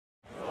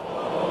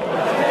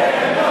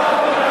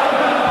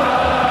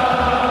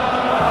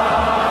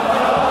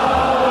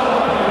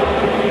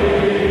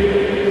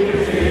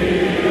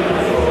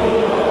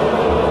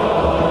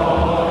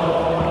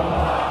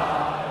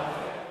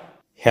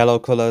Hello,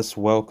 callers.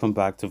 Welcome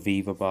back to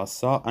Viva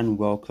Barca and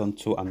welcome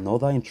to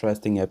another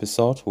interesting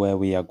episode where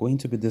we are going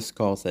to be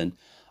discussing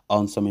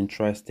on some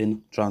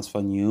interesting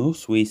transfer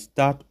news. We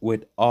start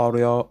with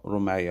Oriol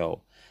Romeu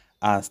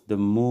as the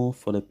move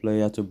for the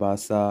player to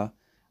Barca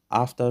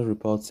after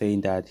reports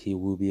saying that he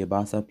will be a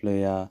Barca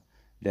player.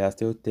 There are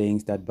still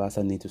things that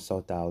Barca need to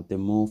sort out. The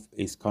move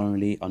is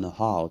currently on a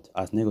halt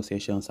as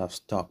negotiations have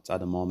stopped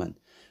at the moment.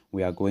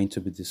 We are going to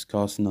be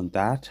discussing on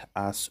that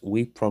as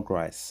we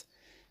progress.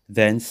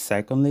 Then,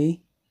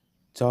 secondly,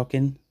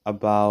 talking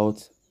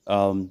about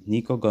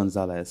Nico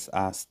Gonzalez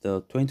as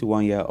the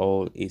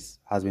 21-year-old is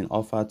has been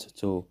offered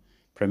to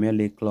Premier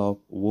League club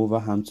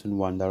Wolverhampton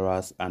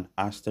Wanderers and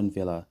Aston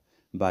Villa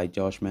by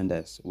Josh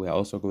Mendes. We are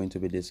also going to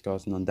be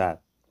discussing on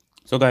that.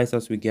 So guys,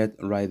 as we get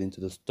right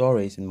into the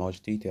stories in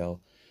much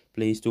detail,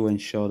 please do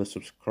ensure to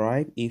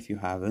subscribe if you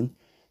haven't.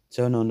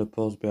 Turn on the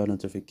post bell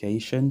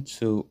notification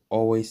to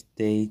always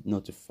stay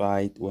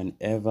notified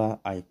whenever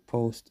I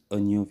post a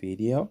new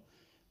video.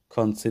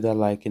 Consider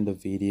liking the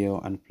video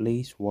and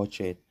please watch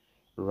it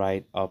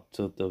right up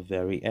to the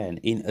very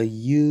end. In a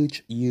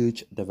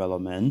huge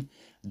development,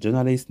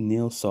 journalist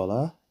Neil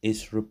Sola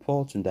is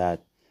reporting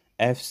that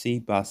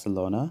FC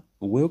Barcelona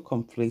will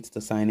complete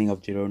the signing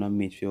of Girona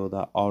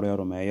midfielder Oriol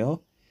Romeu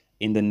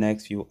in the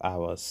next few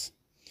hours.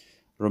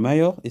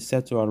 Romeo is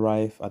set to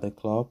arrive at the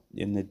club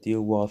in a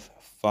deal worth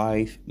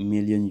 5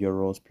 million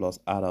euros plus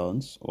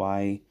add-ons,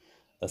 while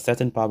a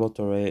certain Pablo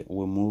Torre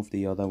will move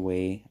the other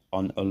way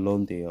on a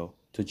loan deal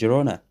to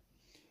Girona.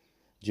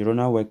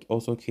 Girona were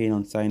also keen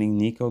on signing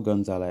Nico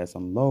Gonzalez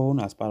on loan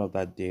as part of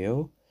that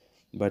deal,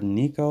 but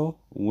Nico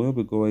will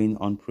be going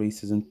on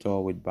pre-season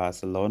tour with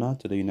Barcelona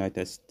to the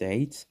United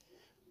States.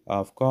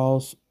 Of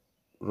course,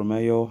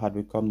 Romeo had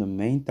become the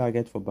main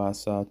target for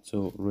Barca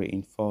to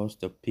reinforce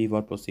the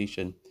pivot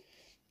position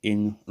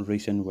in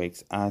recent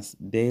weeks as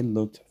they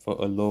looked for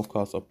a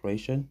low-cost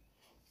operation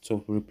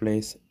to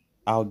replace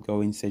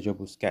outgoing Sergio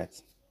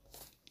Busquets.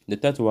 The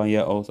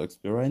 31-year-old's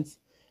experience,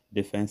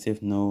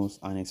 defensive nose,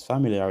 and his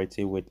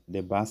familiarity with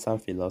the Barca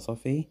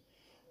philosophy.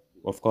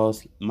 Of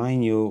course,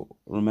 mind you,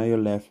 Romeo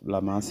left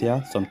La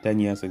Masia some 10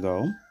 years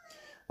ago.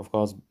 Of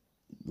course,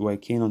 we're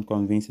keen on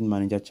convincing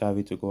manager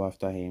Xavi to go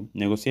after him.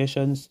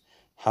 Negotiations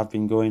have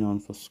been going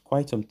on for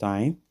quite some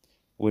time,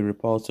 with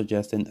reports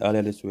suggesting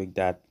earlier this week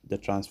that the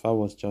transfer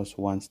was just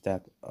one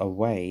step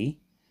away,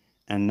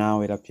 and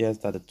now it appears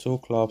that the two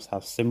clubs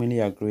have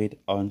seemingly agreed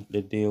on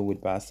the deal with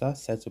Barca,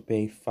 set to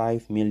pay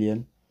 5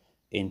 million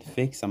in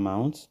fixed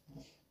amounts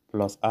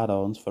plus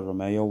add-ons for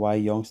Romeo, while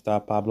youngster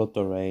Pablo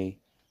Torre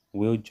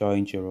will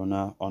join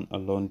Girona on a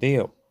loan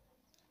deal.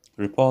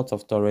 Reports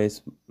of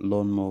Torres'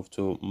 loan move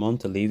to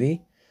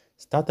Montelivi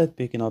started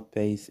picking up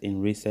pace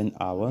in recent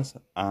hours,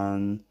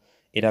 and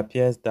it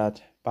appears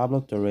that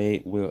Pablo Torre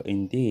will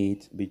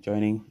indeed be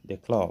joining the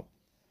club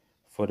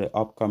for the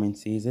upcoming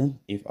season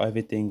if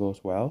everything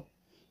goes well,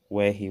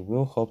 where he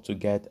will hope to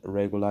get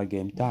regular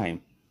game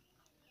time.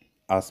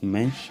 As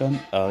mentioned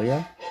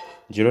earlier,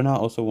 Girona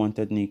also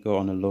wanted Nico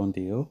on a loan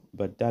deal,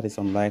 but that is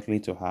unlikely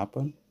to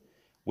happen,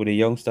 with the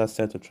youngster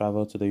set to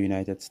travel to the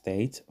United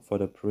States for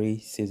the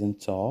pre-season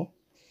tour.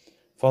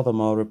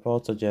 Furthermore,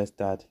 reports suggest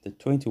that the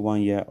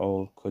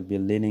 21-year-old could be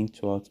leaning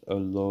towards a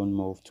loan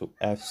move to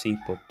FC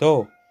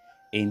Porto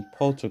in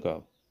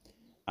Portugal.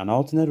 An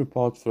alternate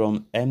report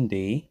from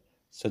MD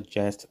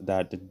suggests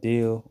that the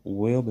deal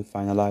will be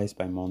finalized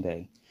by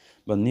Monday,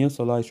 but Neil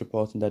Solar is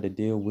reporting that the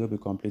deal will be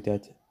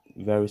completed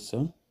very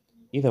soon.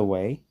 Either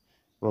way,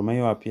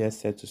 Romeo appears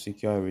set to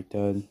secure a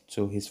return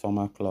to his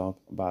former club,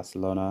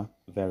 Barcelona,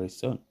 very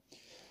soon.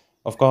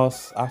 Of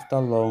course, after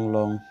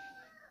long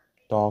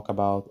talk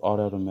about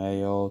Oriol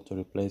Romeo to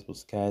replace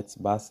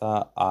Busquets,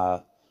 Barca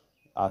are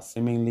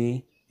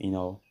seemingly,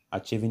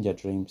 achieving their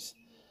dreams.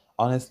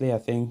 Honestly, I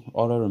think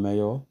Oriol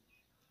Romeo,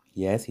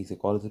 yes, he's a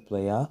quality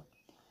player,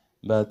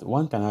 but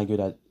one can argue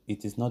that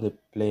it is not a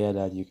player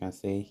that you can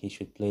say he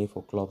should play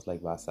for clubs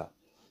like Barca,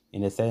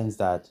 in the sense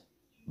that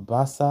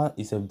Barca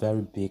is a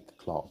very big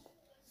club.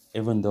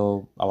 Even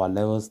though our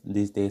levels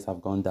these days have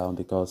gone down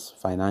because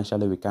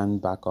financially we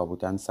can't back up, we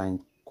can't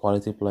sign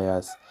quality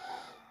players.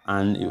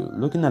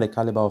 And looking at the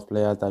caliber of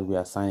players that we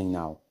are signing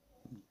now,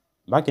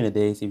 back in the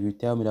days, if you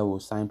tell me that we'll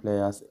sign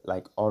players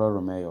like Oro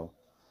Romeo,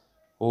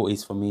 who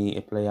is for me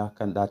a player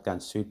that can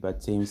suit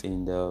bad teams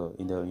in the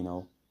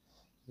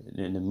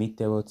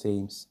mid-table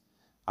teams,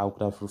 I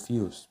would have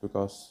refused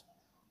because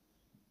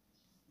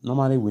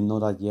normally we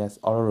know that yes,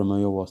 Oro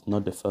Romeo was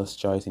not the first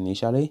choice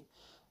initially.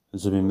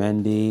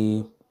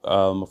 Zubimendi,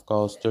 of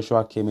course,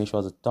 Joshua Kimmich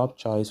was a top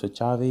choice for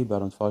Xavi,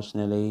 but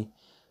unfortunately,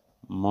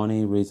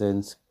 money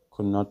reasons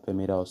could not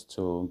permit us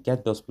to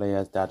get those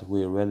players that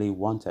we really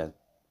wanted.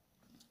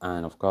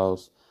 And of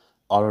course,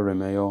 Oro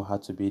Romeo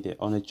had to be the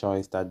only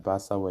choice that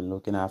Barca were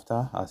looking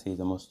after as he's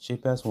the most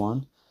cheapest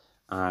one.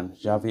 And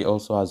Xavi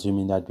also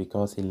assuming that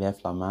because he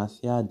left La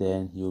Masia,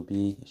 then he'll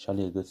be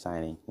surely a good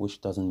signing,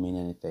 which doesn't mean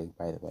anything,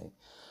 by the way.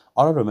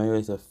 Oro Romeo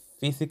is a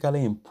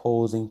physically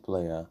imposing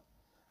player,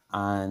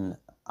 and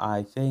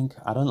I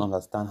don't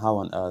understand how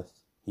on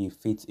earth he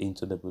fits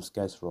into the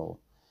Busquets role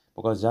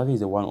because Xavi is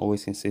the one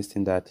always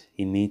insisting that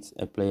he needs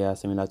a player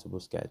similar to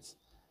Busquets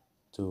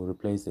to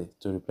replace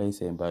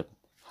him. But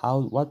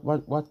how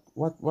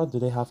what do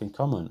they have in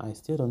common? I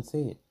still don't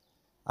see it.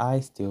 I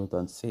still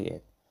don't see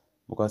it.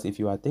 Because if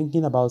you are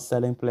thinking about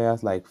selling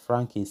players like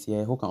Frankie's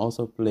here who can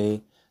also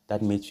play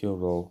that midfield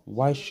role,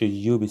 why should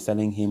you be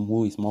selling him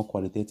who is more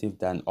qualitative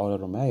than Oriol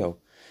Romeu?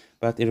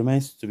 But it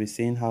remains to be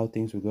seen how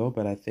things will go.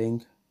 But I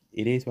think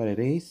it is what it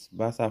is.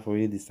 Barca have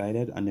already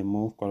decided, and the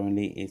move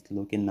currently is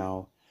looking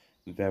now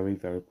very,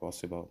 very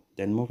possible.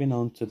 Then moving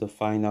on to the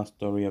final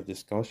story of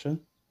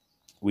discussion,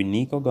 with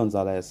Nico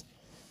Gonzalez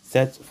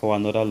set for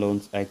another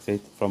loan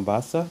exit from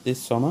Barca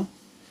this summer.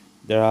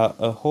 There are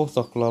a host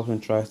of clubs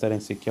interested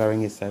in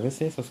securing his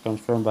services, as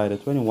confirmed by the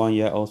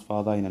 21-year-old's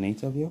father in an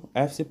interview.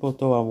 FC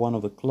Porto are one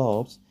of the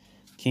clubs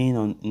keen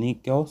on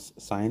Nico's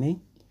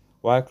signing,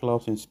 while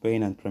clubs in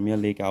Spain and Premier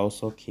League are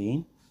also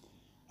keen.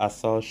 As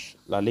such,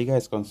 La Liga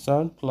is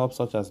concerned, clubs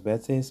such as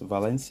Betis,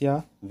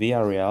 Valencia,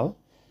 Villarreal,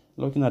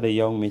 looking at the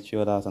young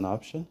midfielder as an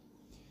option.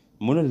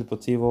 Mundo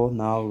Deportivo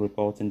now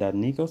reporting that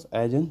Nico's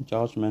agent,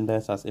 George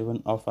Mendes, has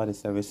even offered his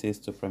services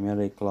to Premier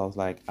League clubs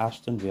like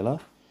Aston Villa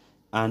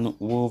and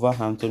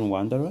Wolverhampton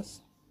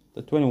Wanderers.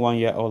 The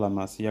 21-year-old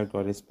Amasya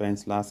got his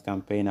Spain's last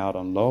campaign out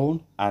on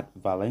loan at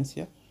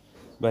Valencia,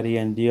 but he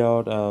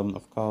endured,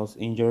 of course,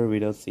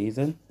 injury-riddled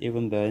season.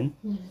 Even then,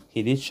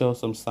 he did show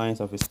some signs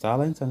of his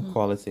talent and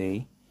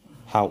quality.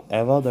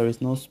 However, there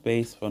is no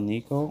space for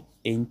Nico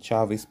in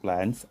Xavi's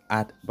plans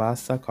at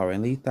Barca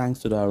currently, thanks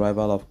to the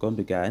arrival of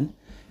Gundogan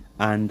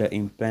and the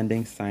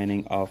impending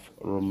signing of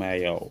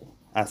Romeo.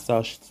 As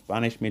such,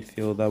 Spanish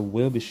midfielder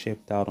will be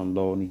shipped out on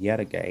loan yet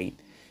again,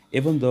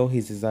 even though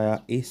his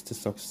desire is to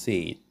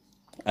succeed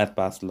at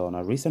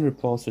Barcelona. Recent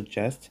reports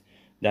suggest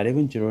that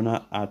even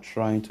Girona are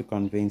trying to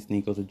convince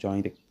Nico to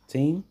join the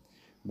team,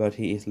 but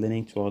he is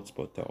leaning towards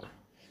Porto.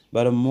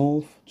 But a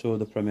move to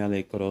the Premier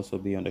League could also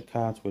be on the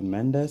cards, with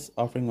Mendes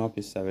offering up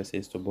his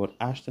services to both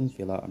Aston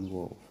Villa and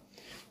Wolves.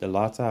 The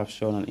latter have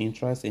shown an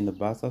interest in the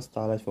Barca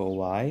starlet for a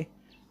while,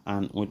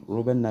 and with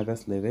Ruben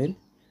Neves leaving,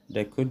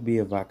 there could be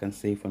a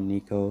vacancy for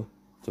Nico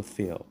to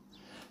fill.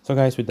 So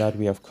guys, with that,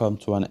 we have come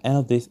to an end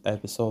of this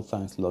episode.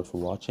 Thanks a lot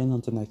for watching.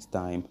 Until next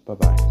time, bye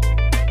bye.